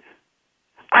 "Dad,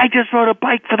 I just rode a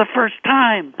bike for the first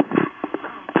time."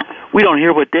 We don't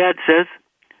hear what Dad says,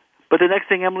 but the next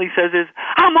thing Emily says is,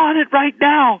 "I'm on it right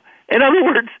now." In other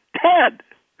words, Dad,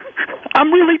 I'm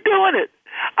really doing it.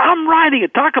 I'm riding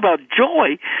it. Talk about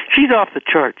joy. She's off the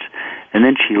charts. And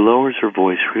then she lowers her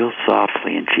voice real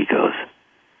softly, and she goes,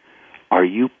 "Are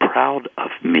you proud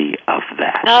of me of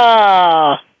that?"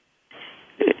 Oh.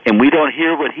 And we don't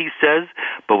hear what he says,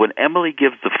 but when Emily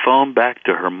gives the phone back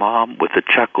to her mom with a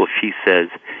chuckle, she says,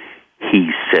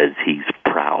 "He says he's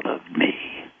proud of me."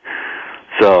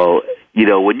 So,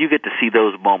 when you get to see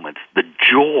those moments, the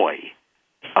joy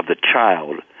of the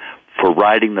child for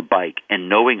riding the bike and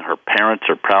knowing her parents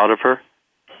are proud of her,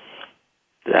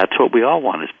 that's what we all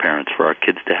want as parents, for our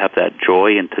kids to have that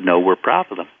joy and to know we're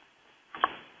proud of them.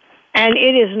 And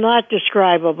it is not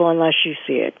describable unless you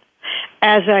see it.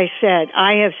 As I said,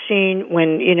 I have seen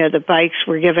when, the bikes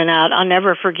were given out. I'll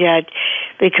never forget,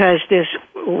 because this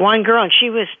one girl, and she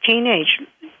was teenage,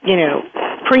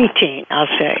 preteen, I'll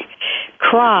say,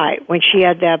 cry when she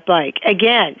had that bike.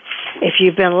 Again, if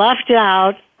you've been left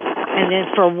out, and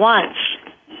then for once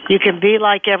you can be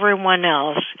like everyone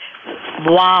else,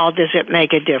 wow, does it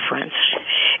make a difference.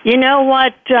 You know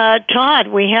what, Todd,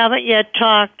 we haven't yet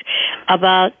talked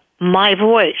about My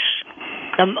Voice,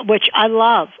 which I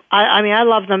love. I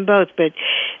love them both, but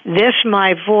this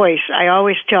My Voice, I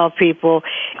always tell people,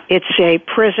 it's a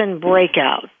prison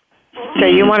breakout. So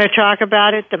you want to talk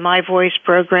about it, the My Voice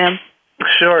program?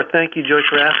 Sure. Thank you, Joyce,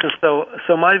 for asking.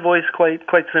 So My Voice, quite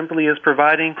simply, is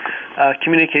providing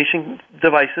communication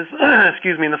devices,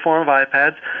 in the form of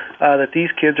iPads, that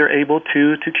these kids are able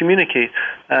to communicate.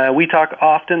 We talk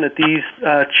often that these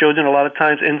children, a lot of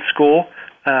times in school,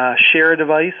 share a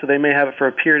device, so they may have it for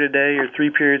a period a day or 3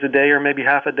 periods a day or maybe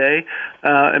half a day,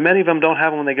 and many of them don't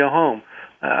have them when they go home.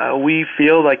 We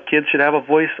feel like kids should have a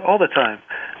voice all the time.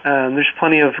 There's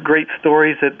plenty of great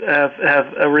stories that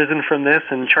have arisen from this,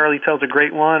 and Charlie tells a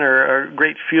great one or a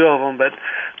great few of them, but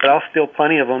I'll steal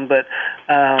plenty of them. But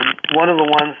one of the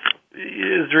ones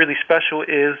is really special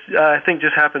is, I think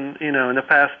just happened, in the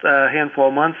past handful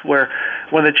of months, where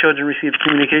one of the children received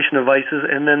communication devices,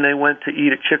 and then they went to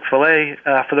eat at Chick-fil-A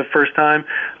for the first time.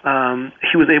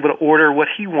 He was able to order what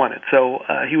he wanted, so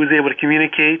he was able to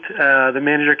communicate. The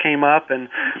manager came up, and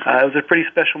it was a pretty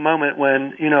special moment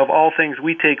when, of all things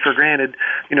we take for granted,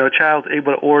 a child's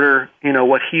able to order,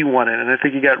 what he wanted. And I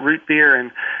think he got root beer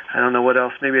and I don't know what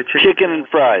else, maybe a chicken and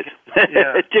fries.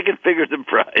 Yeah. Chicken fingers and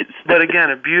fries. But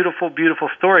again, a beautiful, beautiful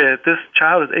story that this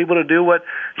child is able to do what,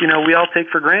 we all take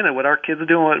for granted, what our kids are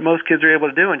doing, what most kids are able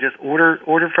to do, and just order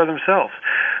for themselves.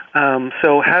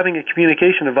 So having a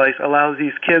communication device allows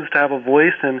these kids to have a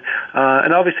voice, and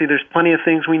obviously there's plenty of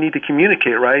things we need to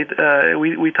communicate, right?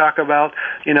 We talk about,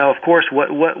 of course,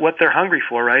 what they're hungry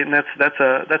for, right? And that's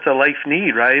a life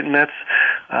need, right? And that's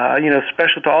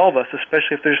special to all of us,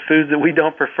 especially if there's foods that we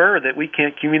don't prefer, that we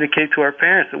can't communicate to our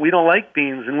parents, that we don't like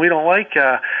beans and we don't like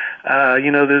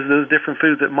those different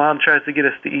foods that mom tries to get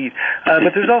us to eat.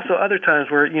 But there's also other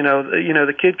times where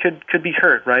the kid could be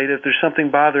hurt, right? If there's something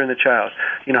bothering the child,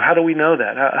 how do we know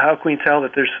that? How can we tell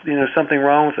that there's something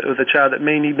wrong with the child that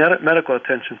may need medical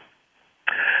attention?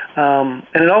 And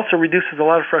it also reduces a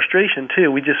lot of frustration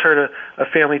too. We just heard a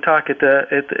family talk at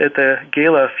the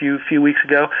gala a few weeks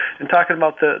ago, and talking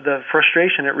about the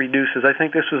frustration it reduces. I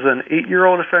think this was an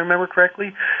 8-year-old, if I remember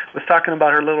correctly, was talking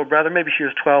about her little brother. Maybe she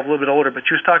was 12, a little bit older, but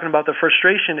she was talking about the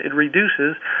frustration it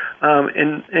reduces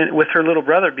in with her little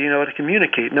brother being able to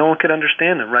communicate. No one could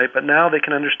understand them, right? But now they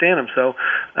can understand them. So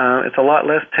it's a lot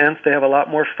less tense. They have a lot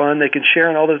more fun. They can share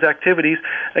in all those activities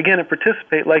again and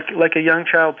participate like a young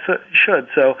child should.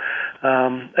 So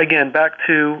again, back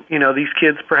to these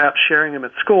kids perhaps sharing them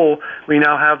at school. We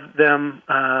now have them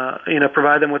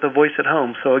provide them with a voice at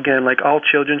home. So again, like all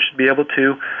children should be able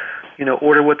to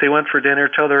order what they want for dinner,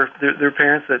 tell their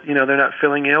parents that, they're not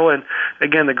feeling ill. And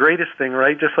again, the greatest thing,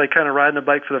 right, just like kind of riding a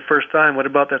bike for the first time, what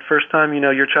about that first time,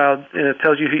 your child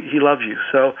tells you he loves you?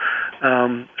 So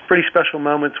it's pretty special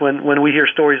moments when we hear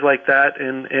stories like that,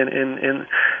 and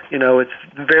it's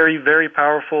very, very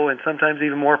powerful, and sometimes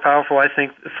even more powerful, I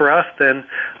think, for us than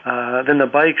the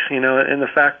bikes, and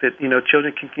the fact that,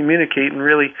 children can communicate and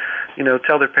really,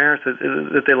 tell their parents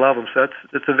that they love them. So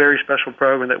it's a very special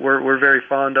program that we're very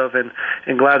fond of, and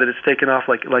glad that it's taken off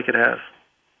like it has.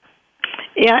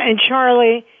 Yeah, and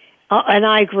Charlie, and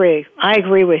I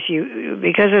agree with you,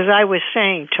 because as I was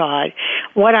saying, Todd,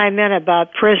 what I meant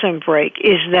about Prison Break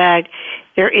is that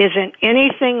there isn't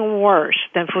anything worse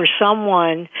than for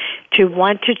someone to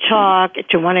want to talk,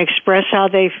 to want to express how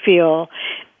they feel,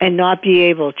 and not be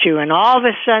able to. And all of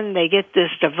a sudden they get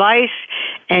this device,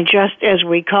 and just as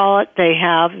we call it, they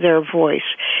have their voice.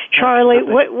 Charlie,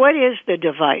 what is the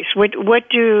device? What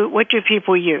do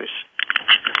people use?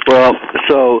 Well,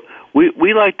 so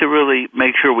we like to really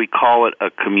make sure we call it a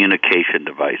communication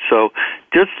device. So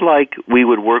just like we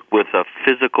would work with a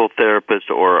physical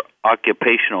therapist or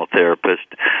occupational therapist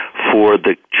for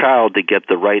the child to get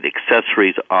the right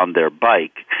accessories on their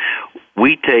bike,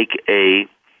 we take an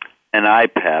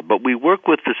iPad, but we work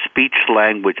with the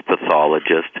speech-language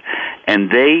pathologist,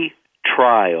 and they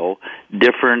trial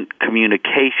different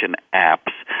communication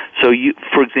apps. So,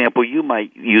 for example, you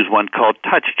might use one called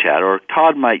Touch Chat, or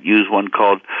Todd might use one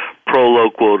called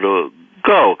Proloquo to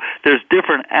Go. There's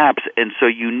different apps, and so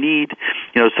you need,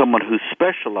 someone who's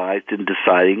specialized in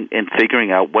deciding and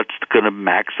figuring out what's going to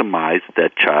maximize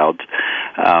that child's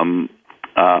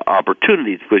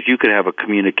opportunities, because you could have a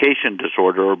communication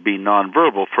disorder or be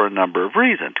nonverbal for a number of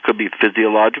reasons. It could be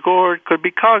physiological or it could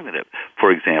be cognitive,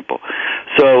 for example.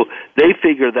 So they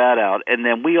figure that out, and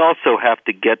then we also have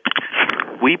to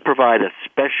we provide a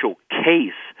special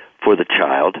case for the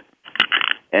child,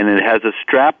 and it has a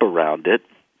strap around it.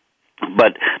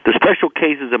 But the special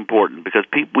case is important because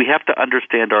we have to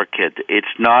understand our kids. It's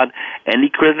not any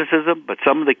criticism, but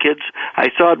some of the kids, I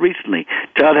saw it recently,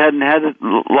 child hadn't had it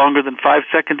longer than 5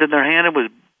 seconds in their hand and was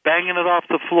banging it off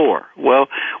the floor. Well,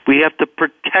 we have to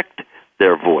protect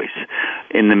their voice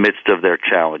in the midst of their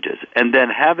challenges. And then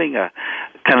having a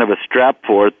kind of a strap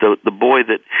for it, the boy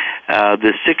that,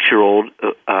 the 6-year-old,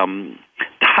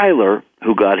 Tyler,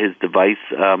 who got his device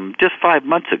just 5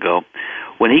 months ago,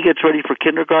 when he gets ready for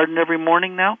kindergarten every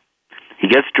morning now, he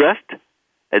gets dressed,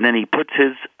 and then he puts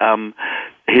his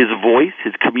voice,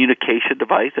 his communication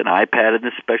device, an iPad in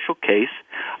this special case,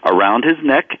 around his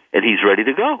neck, and he's ready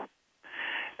to go.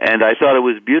 And I thought it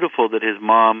was beautiful that his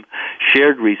mom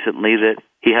shared recently that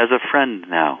he has a friend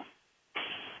now.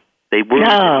 They worried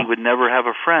that he would never have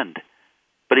a friend,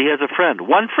 but he has a friend,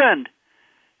 one friend,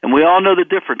 and we all know the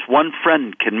difference one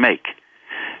friend can make.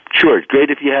 Sure, it's great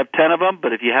if you have 10 of them,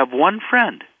 but if you have one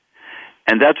friend,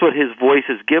 and that's what his voice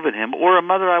has given him, or a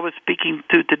mother I was speaking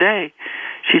to today,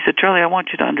 she said, Charlie, I want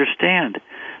you to understand,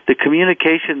 the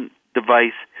communication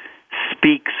device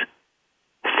speaks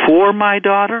for my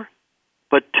daughter,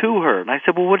 but to her. And I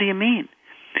said, well, what do you mean?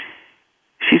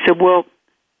 She said, well,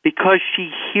 because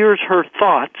she hears her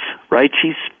thoughts, right?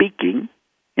 She's speaking,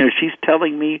 she's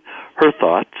telling me her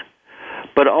thoughts,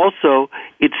 but also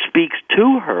it speaks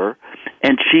to her,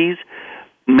 and she's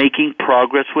making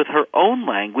progress with her own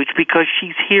language because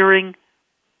she's hearing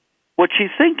what she's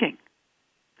thinking.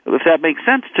 If that makes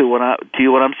sense to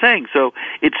you what I'm saying. So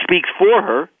it speaks for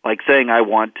her, like saying I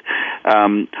want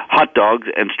hot dogs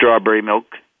and strawberry milk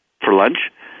for lunch,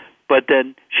 but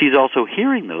then she's also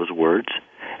hearing those words,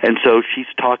 and so she's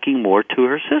talking more to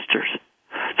her sisters.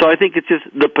 So I think it's just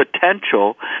the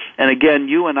potential, and again,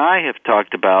 you and I have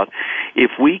talked about,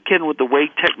 if we can, with the way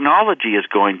technology is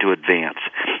going to advance,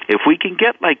 if we can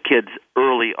get like kids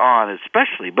early on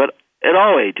especially, but at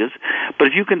all ages. But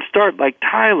if you can start like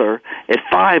Tyler at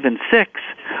 5 and 6,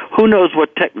 who knows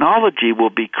what technology will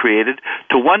be created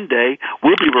to one day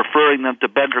we'll be referring them to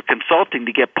Bender Consulting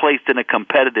to get placed in a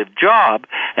competitive job,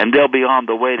 and they'll be on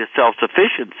the way to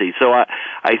self-sufficiency. So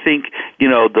I think,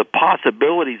 the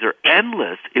possibilities are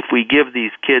endless if we give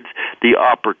these kids the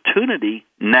opportunity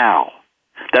now.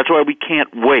 That's why we can't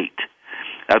wait.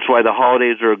 That's why the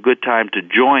holidays are a good time to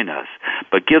join us.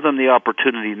 But give them the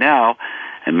opportunity now,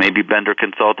 and maybe Bender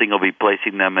Consulting will be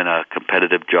placing them in a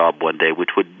competitive job one day, which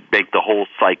would make the whole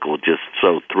cycle just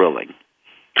so thrilling.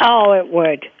 Oh, it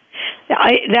would.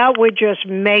 That would just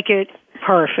make it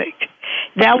perfect.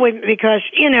 That would, because,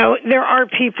 there are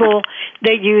people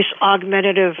that use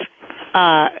augmentative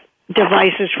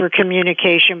devices for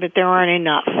communication, but there aren't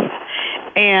enough.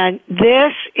 And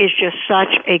this is just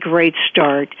such a great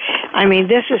start. I mean,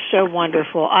 this is so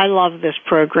wonderful. I love this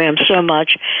program so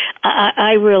much.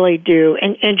 I really do.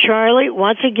 And Charlie,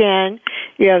 once again,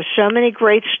 you have so many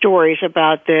great stories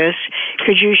about this.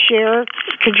 Could you share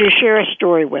a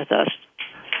story with us?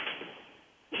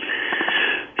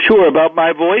 Sure, about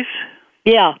my voice?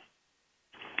 Yeah.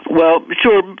 Well,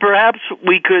 sure. Perhaps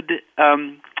we could.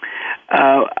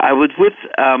 I was with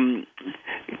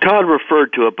Todd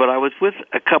referred to it, but I was with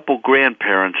a couple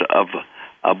grandparents of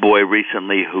a boy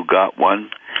recently who got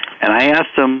one, and I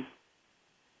asked them,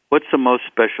 "What's the most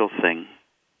special thing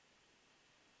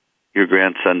your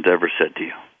grandson's ever said to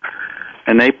you?"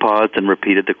 And they paused and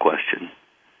repeated the question,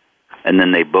 and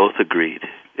then they both agreed.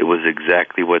 It was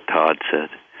exactly what Todd said.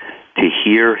 To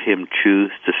hear him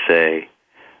choose to say,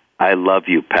 "I love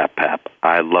you, Pap.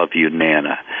 I love you,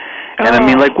 Nana." And I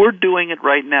mean, like, we're doing it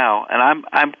right now, and I'm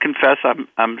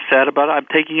sad about it. I'm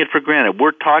taking it for granted.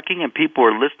 We're talking, and people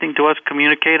are listening to us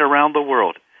communicate around the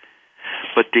world.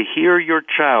 But to hear your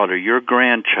child or your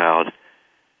grandchild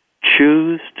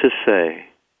choose to say,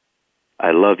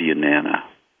 "I love you, Nana,"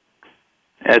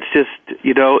 that's just,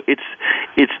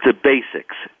 it's the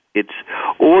basics.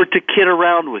 Or to kid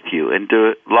around with you, and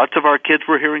lots of our kids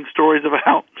we're hearing stories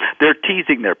about they're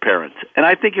teasing their parents. And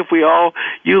I think if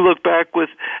you look back with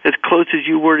as close as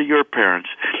you were to your parents,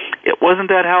 it wasn't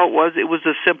that how it was. It was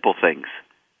the simple things,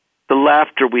 the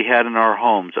laughter we had in our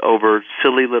homes over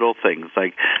silly little things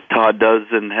like Todd does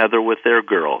and Heather with their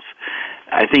girls.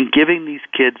 I think giving these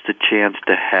kids the chance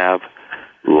to have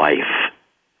life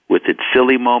with its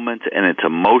silly moments and its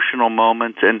emotional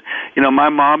moments. And, my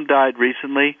mom died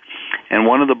recently, and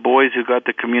one of the boys who got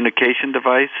the communication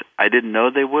device, I didn't know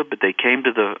they would, but they came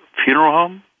to the funeral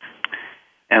home,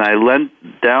 and I leant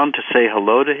down to say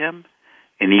hello to him,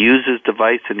 and he used his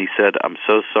device, and he said, "I'm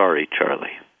so sorry,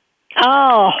 Charlie."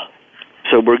 Oh.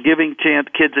 So we're giving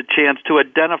kids a chance to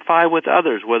identify with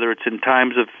others, whether it's in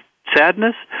times of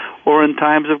sadness or in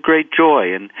times of great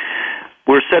joy, and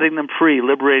we're setting them free,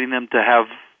 liberating them to have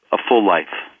a full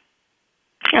life.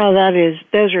 Oh,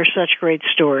 those are such great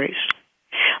stories.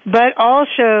 But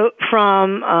also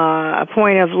from a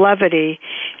point of levity,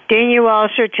 didn't you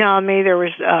also tell me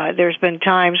there's been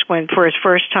times when for his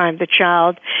first time the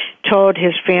child told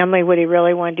his family what he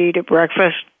really wanted to eat at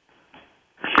breakfast?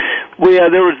 Well, yeah,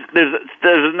 there's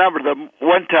a number of them.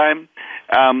 One time,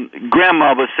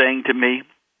 Grandma was saying to me,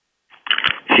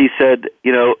 she said,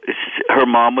 her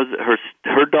mom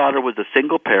her daughter was a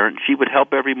single parent. She would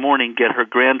help every morning get her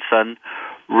grandson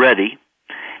ready,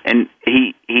 and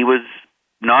he was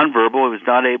nonverbal. He was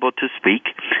not able to speak,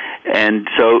 and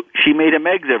so she made him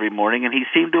eggs every morning, and he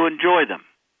seemed to enjoy them.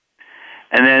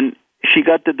 And then she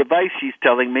got the device. She's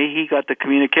telling me he got the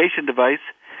communication device,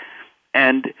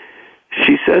 and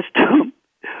she says to him,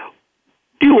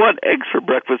 "Do you want eggs for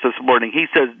breakfast this morning?" He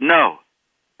says, "No,"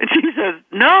 and she says,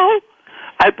 "No."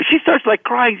 She starts like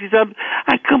crying. She said,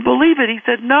 "I couldn't believe it." He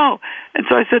said, "No." And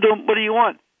so I said to him, "What do you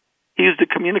want?" He used a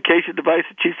communication device,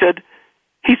 and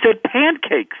he said,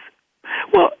 "Pancakes."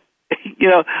 Well,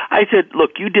 I said,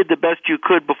 "Look, you did the best you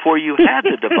could before you had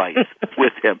the device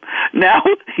with him. Now,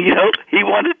 he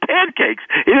wanted pancakes.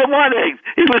 He didn't want eggs.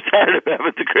 He was tired of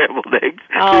having the scrambled eggs.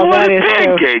 Oh, he wanted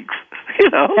pancakes.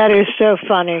 That is so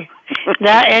funny.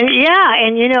 And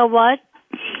you know what?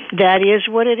 That is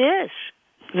what it is.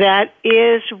 That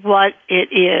is what it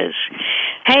is.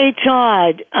 Hey,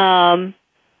 Todd,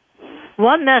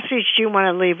 what message do you want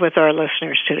to leave with our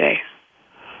listeners today?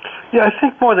 Yeah, I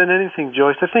think more than anything,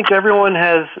 Joyce, I think everyone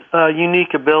has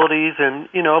unique abilities and,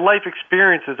 life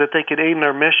experiences that they could aid in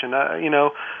our mission.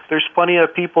 There's plenty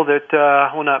of people that,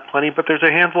 well, not plenty, but there's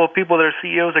a handful of people that are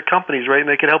CEOs of companies, right? And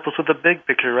they could help us with the big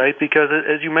picture, right? Because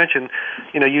as you mentioned,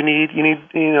 you need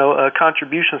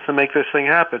contributions to make this thing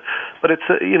happen. But it's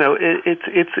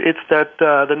that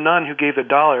the nun who gave the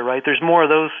dollar, right? There's more of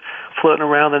those floating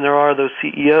around than there are those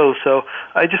CEOs. So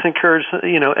I just encourage,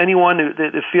 anyone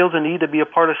that feels a need to be a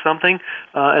part of something.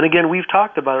 And again, we've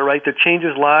talked about it, right? That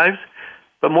changes lives,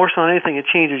 but more so than anything, it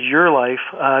changes your life.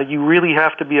 You really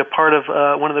have to be a part of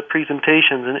one of the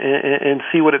presentations and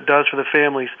see what it does for the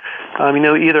families.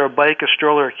 Either a bike, a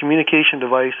stroller, a communication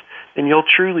device, and you'll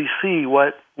truly see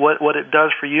what it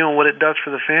does for you and what it does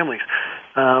for the families.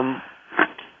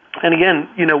 And again,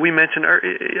 we mentioned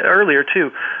earlier too,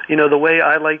 the way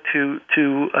I like to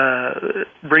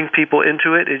bring people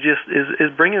into it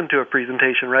is bring them to a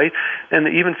presentation, right? And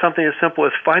even something as simple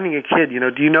as finding a kid.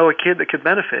 Do you know a kid that could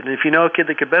benefit? And if you know a kid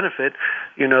that could benefit,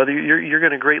 you're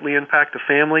going to greatly impact the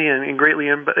family and greatly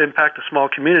impact a small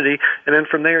community. And then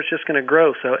from there, it's just going to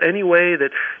grow. So any way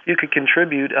that you could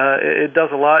contribute, it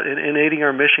does a lot in aiding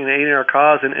our mission, aiding our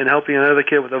cause, and helping another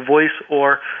kid with a voice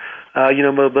or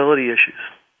mobility issues.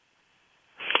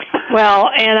 Well,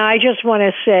 and I just want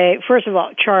to say, first of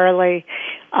all, Charlie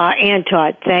and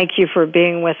Todd, thank you for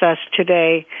being with us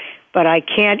today. But I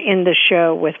can't end the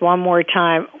show with one more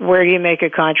time. Where do you make a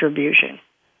contribution?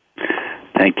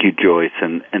 Thank you, Joyce,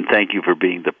 and thank you for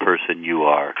being the person you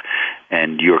are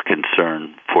and your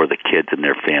concern for the kids and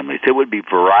their families. It would be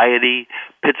Variety,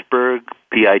 Pittsburgh,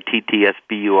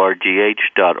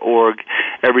 PITTSBURGH.org.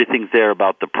 Everything's there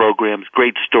about the programs,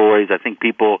 great stories. I think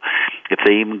people, if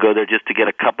they even go there just to get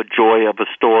a cup of joy of a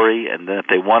story, and then if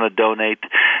they want to donate,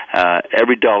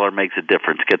 every dollar makes a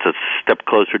difference, gets us a step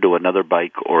closer to another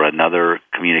bike or another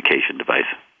communication device.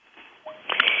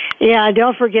 Yeah,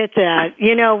 don't forget that.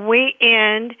 We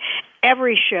end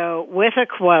every show with a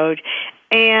quote,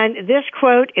 and this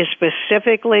quote is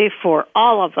specifically for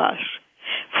all of us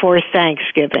for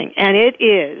Thanksgiving, and it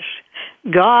is,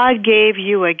 God gave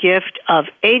you a gift of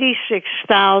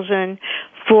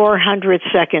 86,400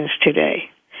 seconds today.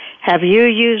 Have you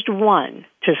used one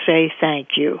to say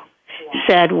thank you?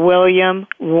 Said William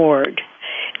Ward.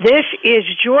 This is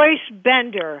Joyce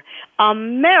Bender,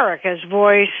 America's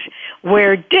Voice,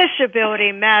 where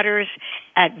disability matters,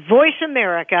 at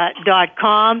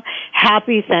voiceamerica.com.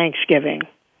 Happy Thanksgiving.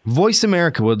 Voice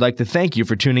America would like to thank you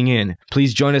for tuning in.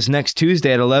 Please join us next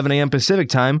Tuesday at 11 a.m. Pacific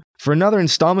Time for another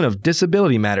installment of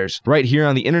Disability Matters, right here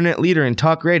on the internet leader in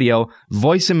talk radio,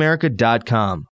 voiceamerica.com.